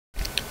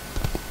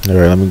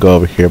Alright, let me go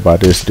over here by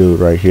this dude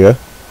right here.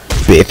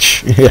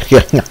 Bitch.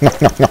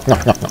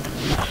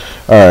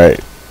 Alright.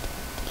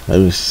 Let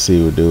me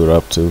see what dude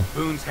up to.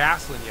 Boone's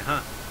hassling you,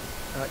 huh?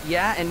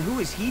 Yeah, and who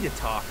is he to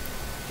talk?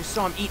 Just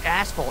saw him eat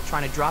asphalt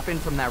trying to drop in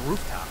from that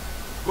rooftop.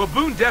 Well,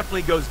 Boone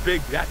definitely goes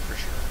big, that's for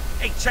sure.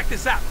 Hey, check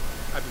this out.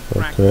 I've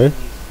been practicing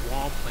these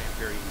wall plant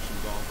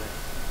variations all day.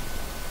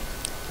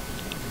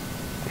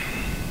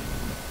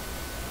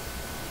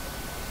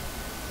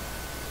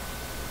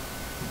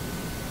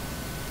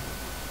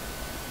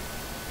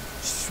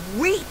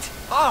 Sweet!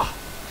 Oh,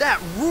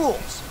 that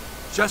rules!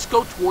 Just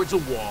go towards a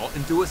wall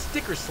and do a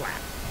sticker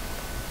slap.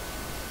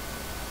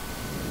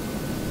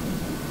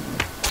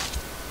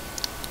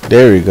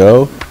 There we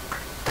go.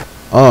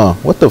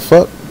 What the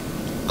fuck?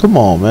 Come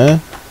on,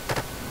 man.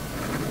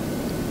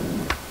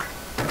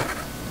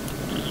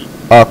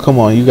 Oh, come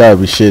on. You gotta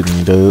be shitting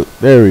me, dude.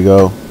 There we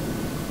go.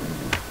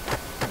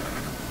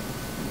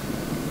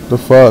 The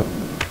fuck?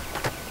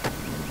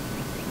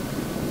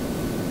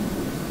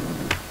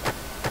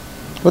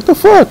 What the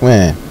fuck,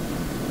 man?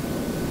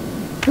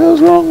 What the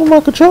hell's wrong with my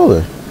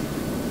controller?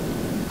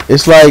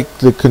 It's like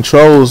the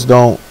controls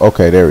don't...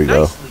 Okay, there we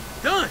go. Nicely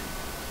done.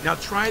 Now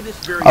try this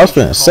variation. I was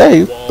finna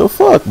say, what the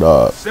fuck,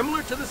 dog?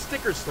 Similar to the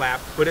sticker slap,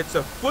 but it's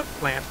a foot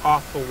plant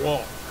off the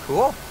wall.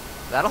 Cool.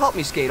 That'll help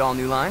me skate all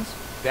new lines.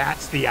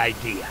 That's the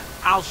idea.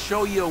 I'll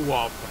show you a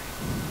wall plant.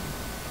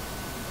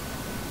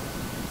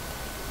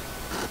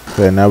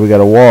 Okay, now we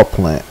got a wall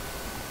plant.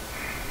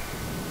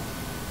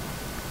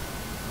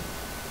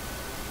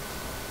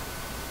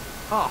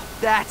 Oh,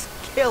 that's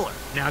killer.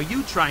 Now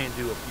you try and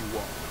do a few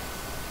walls.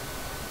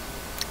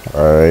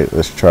 Alright,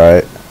 let's try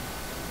it.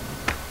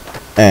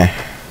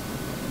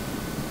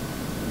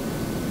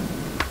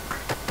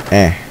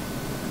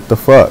 The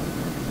fuck?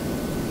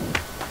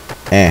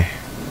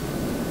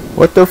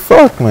 What the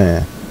fuck,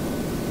 man?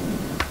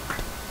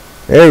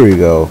 There we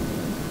go.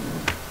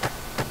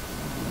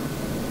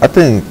 I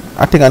think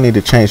I need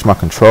to change my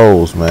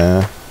controls,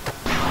 man.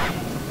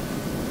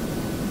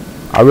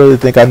 I really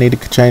think I need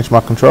to change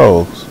my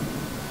controls.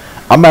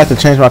 I'm gonna have to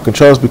change my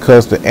controls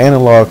because the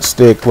analog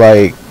stick,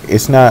 like,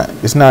 it's not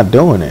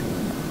doing it.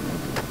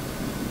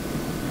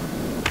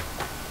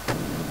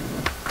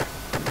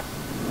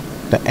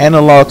 The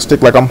analog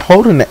stick, like, I'm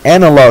holding the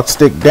analog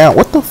stick down.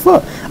 What the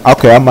fuck?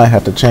 Okay, I might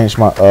have to change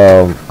my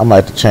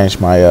my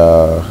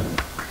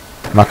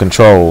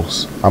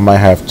controls. I might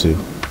have to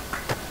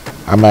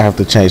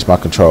change my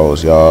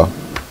controls, y'all.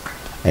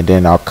 And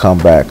then I'll come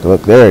back.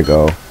 Look, there you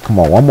go. Come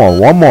on, one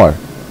more.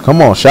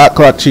 Come on, shot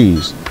clock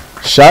cheese.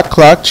 Shot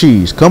clock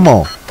cheese. Come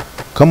on,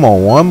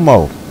 one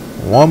more.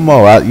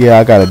 Yeah,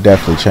 I gotta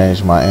definitely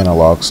change my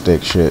analog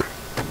stick shit.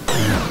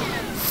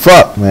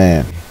 Fuck,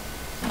 man.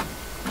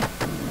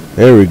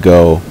 There we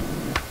go.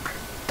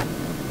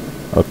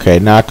 Okay,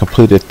 now I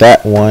completed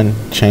that one.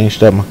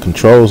 Changed up my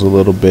controls a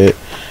little bit.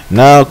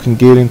 Now I can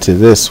get into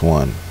this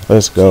one.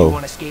 Let's go. So you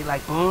want to skate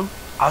like Boone?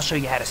 I'll show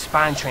you how to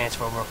spine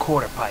transfer over a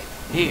quarter pipe.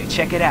 Here,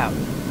 check it out.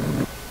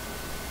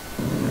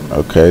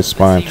 Okay,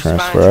 spine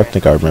transfer. I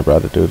think I remember how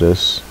to do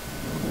this.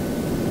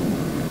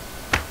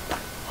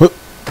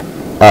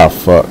 Ah,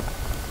 fuck.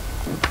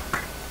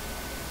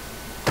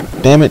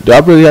 Damn it. Do I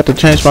really have to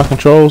change my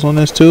controls on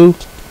this too?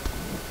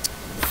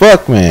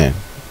 Fuck, man.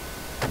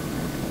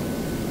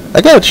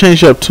 I gotta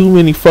change up too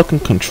many fucking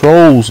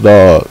controls,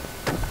 dog.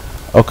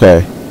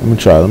 Okay, let me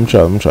try. Oh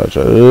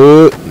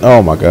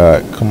my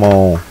god, come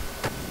on.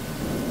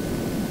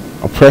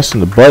 I'm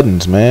pressing the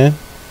buttons, man.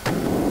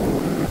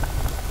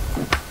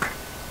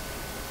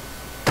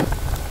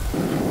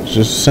 It's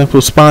just a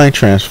simple spine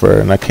transfer,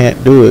 and I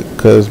can't do it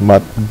because my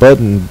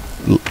button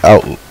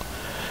out.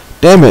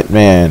 Damn it,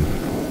 man.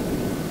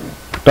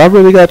 Do I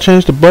really gotta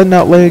change the button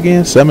outlay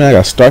again? So, I mean, I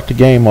gotta start the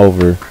game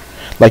over.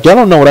 Like, y'all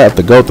don't know what I have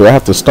to go through. I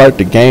have to start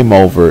the game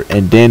over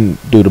and then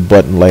do the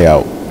button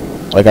layout.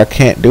 Like, I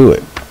can't do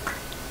it.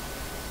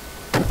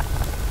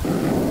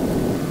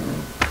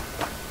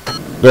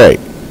 Great.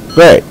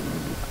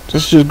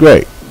 This is just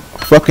great.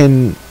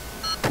 Fucking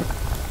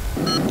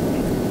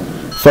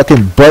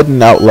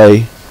button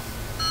outlay.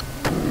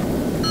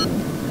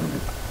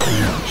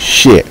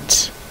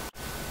 Shit.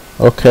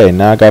 Okay,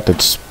 now I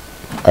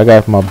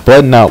got my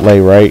button outlay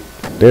right.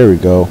 There we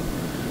go.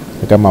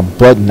 I got my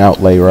button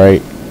outlay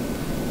right.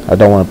 I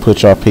don't want to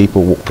put y'all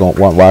people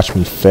gonna watch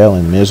me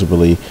failing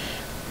miserably.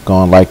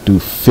 Going like through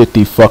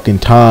 50 fucking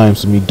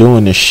times of me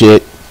doing this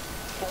shit.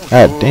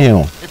 God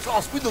damn.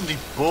 We don't need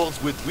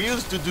boards with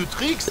wheels to do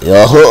tricks.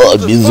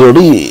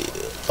 Désolé.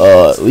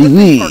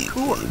 Oui.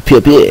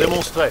 Pied.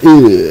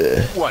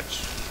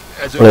 Watch.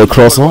 Le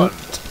croissant.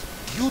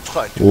 You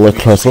try to Le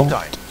croissant.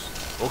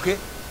 Okay?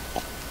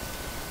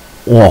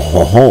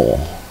 Oh.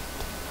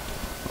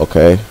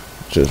 Okay.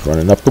 Just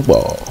running up the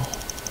ball.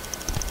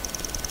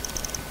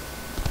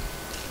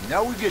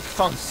 Now we get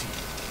fancy.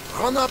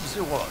 Run up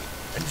the wall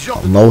and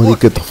jump. Now we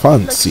get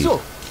fancy. Like so.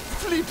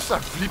 Flips are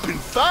flipping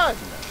fine.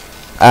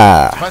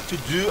 Try to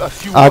do a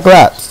few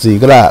grazie.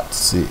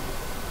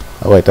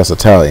 Oh wait, that's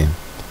Italian.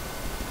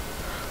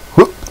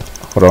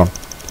 Hold on.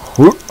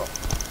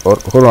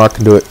 Hold on, I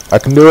can do it. I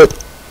can do it.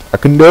 I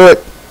can do it.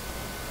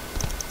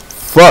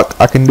 Fuck,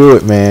 I can do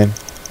it, man.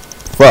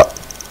 Fuck.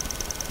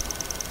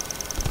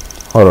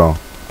 Hold on.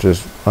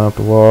 Just run up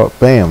the wall.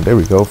 Bam, there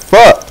we go.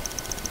 Fuck.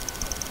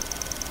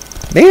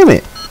 Damn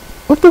it.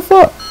 What the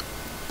fuck?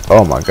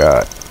 Oh my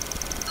god.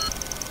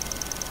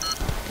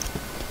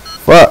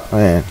 Fuck,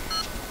 man.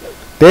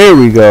 There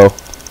we go.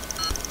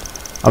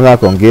 I'm not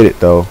gonna get it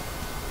though.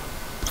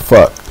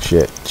 Fuck.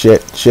 Shit.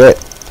 Shit. Shit.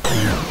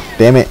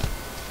 Damn it.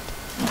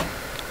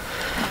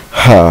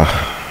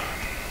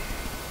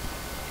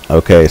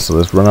 Okay, so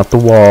let's run up the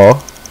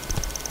wall.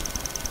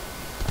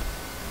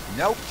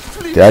 Now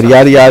flip. Yada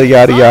yada yada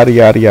yada yada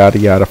yada yada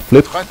yada.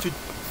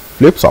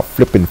 Flips are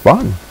flipping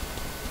fun.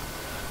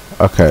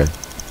 Okay.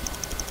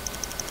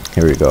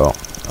 Here we go.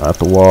 Up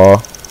the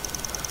wall.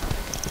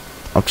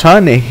 I'm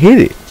trying to hit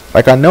it.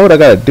 Like I know what I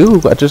gotta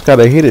do. I just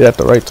gotta hit it at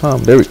the right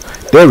time. There we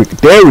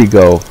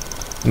go.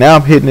 Now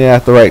I'm hitting it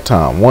at the right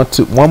time. One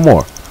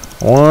more.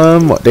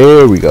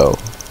 There we go.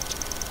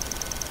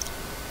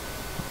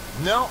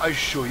 Now I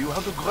show you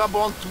how to grab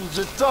onto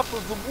the top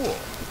of the wall.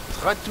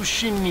 Try to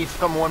shimmy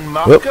from one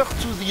marker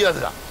to the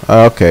other.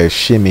 Okay,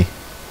 shimmy.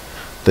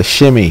 The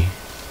shimmy.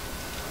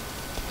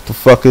 What the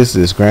fuck is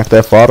this? Grand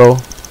Theft Auto?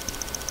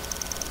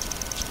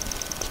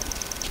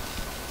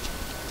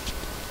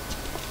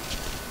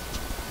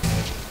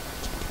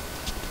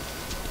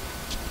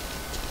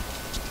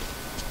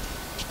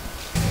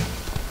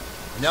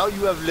 Now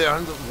you have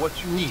learned what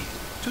you need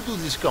to do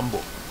this combo.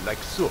 Like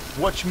so.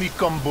 Watch me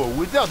combo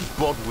without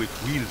board with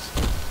wheels.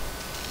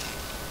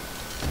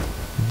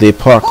 The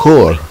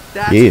parkour.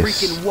 That's Yes.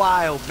 freaking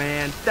wild,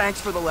 man.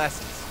 Thanks for the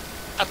lessons.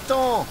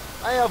 Attends,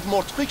 I have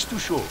more tricks to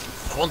show.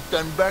 Front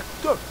and back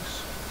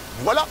tucks.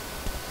 Voila.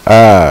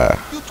 Ah.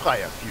 You try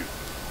a few.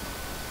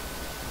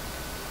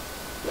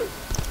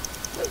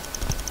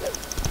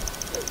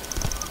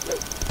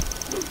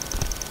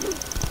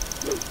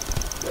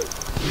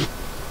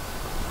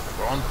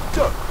 Front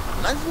tuck.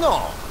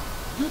 Maintenant,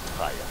 you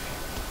try a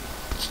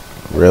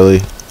few.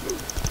 Really?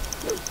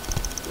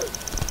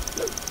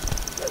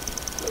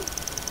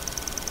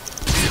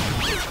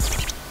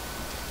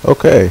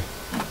 Okay.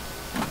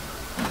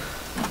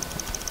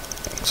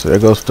 So there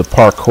goes the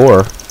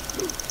parkour.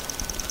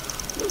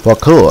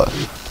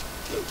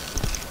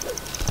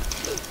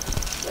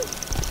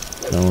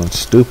 Doing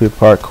stupid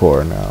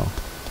parkour now.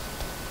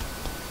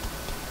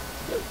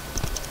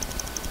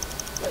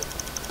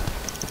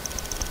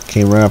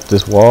 Can you run up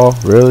this wall?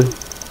 Really?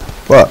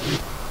 Fuck.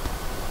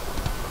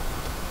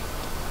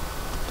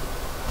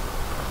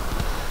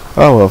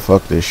 Oh well,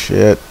 fuck this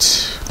shit.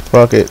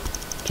 Fuck it.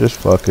 Just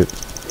fuck it.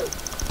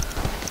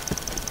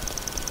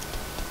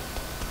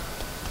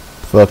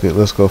 Fuck it.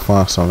 Let's go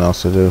find something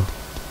else to do.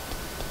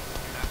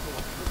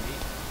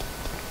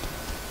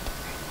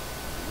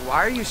 Why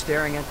are you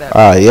staring at that?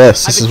 Ah,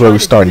 yes. I've This been is where trying we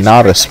to do start this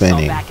nada trick I saw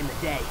spinning. back in the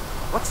day.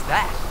 What's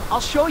that? I'll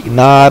show you.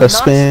 Nada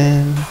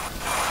spin.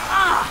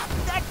 Ah,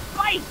 that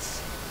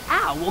bites!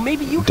 Ow, well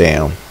maybe you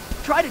Damn. can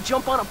try to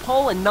jump on a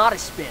pole and not a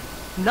spin.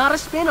 Not a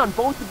spin on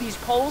both of these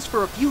poles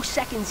for a few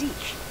seconds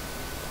each.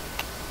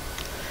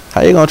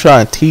 How you gonna try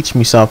and teach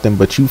me something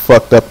but you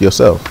fucked up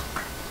yourself?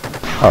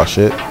 Oh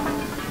shit.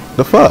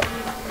 The fuck?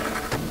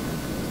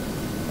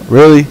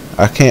 Really?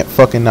 I can't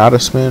fucking nada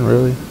spin,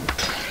 really?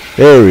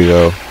 There we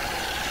go.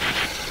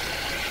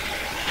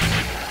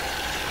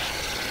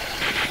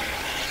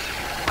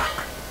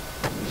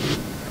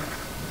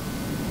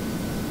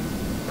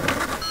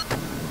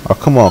 Oh,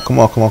 come on, come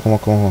on, come on, come on,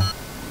 come on.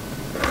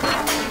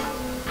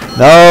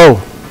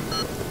 No!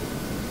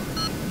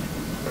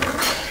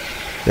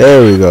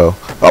 There we go.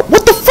 Oh,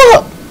 what the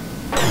fuck?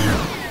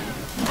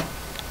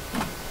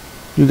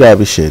 You gotta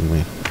be shitting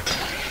me.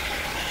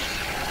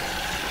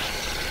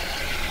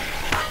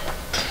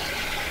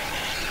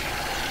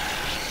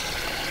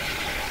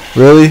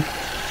 Really?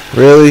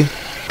 Really?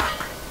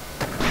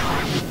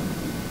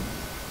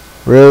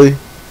 Really?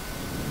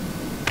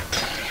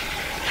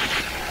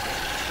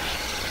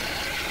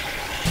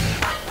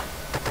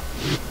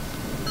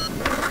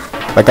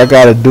 Like I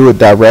gotta do it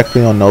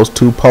directly on those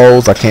two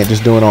poles. I can't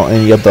just do it on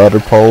any of the other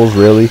poles,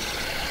 really?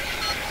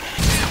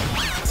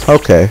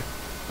 Okay.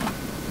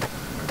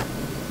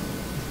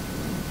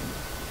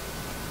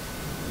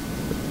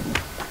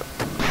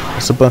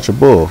 It's a bunch of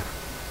bull.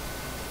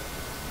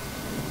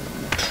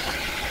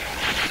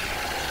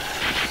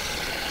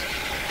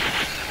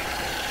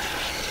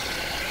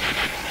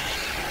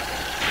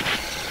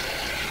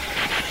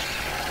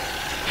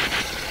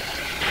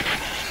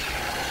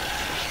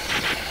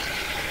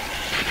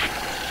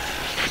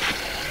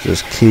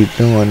 Just keep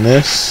doing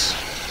this.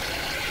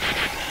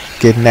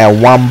 Getting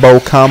that wombo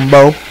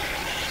combo.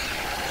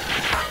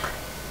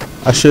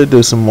 I should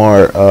do some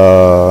more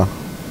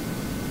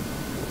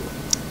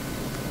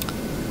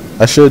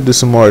I should do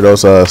some more of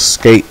those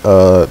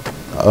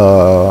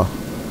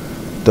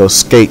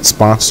skate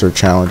sponsor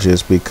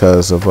challenges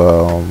because of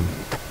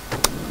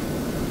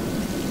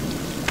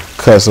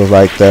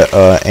like that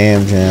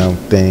Am Jam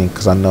thing,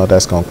 because I know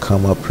that's gonna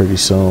come up pretty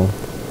soon.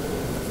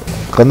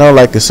 Cause I know,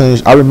 like, as soon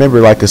as I remember,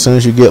 like, as soon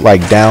as you get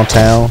like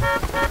downtown,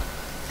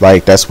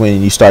 like that's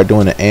when you start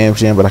doing the am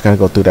jam. But I gotta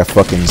go through that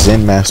fucking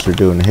Zen Master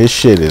dude, and his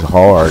shit is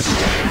hard.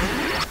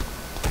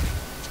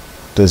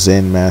 The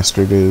Zen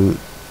Master dude.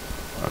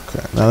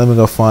 Okay, now let me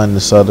go find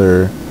this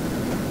other.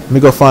 Let me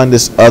go find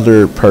this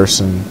other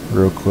person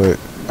real quick.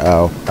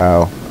 Ow,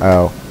 ow,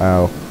 ow,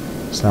 ow.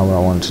 That's not what I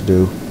wanted to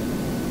do.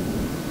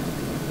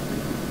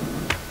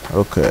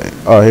 Okay.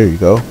 Oh, here you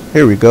go.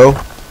 Here we go.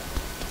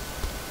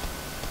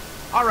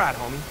 All right,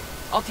 homie.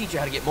 I'll teach you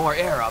how to get more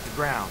air off the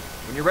ground.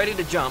 When you're ready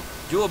to jump,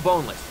 do a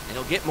boneless, and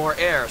you'll get more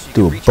air so you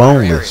Do can a reach higher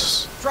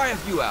boneless. areas. Try a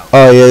few out.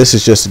 Oh yeah, this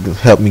is just to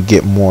help me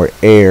get more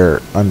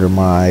air under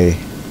my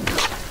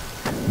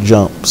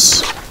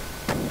jumps.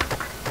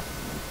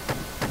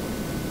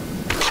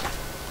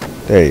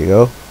 There you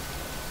go.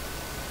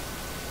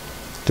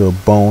 Do a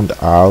boned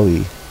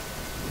ollie.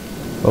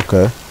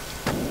 Okay.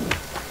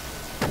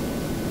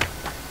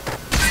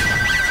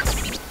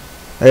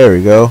 There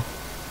we go.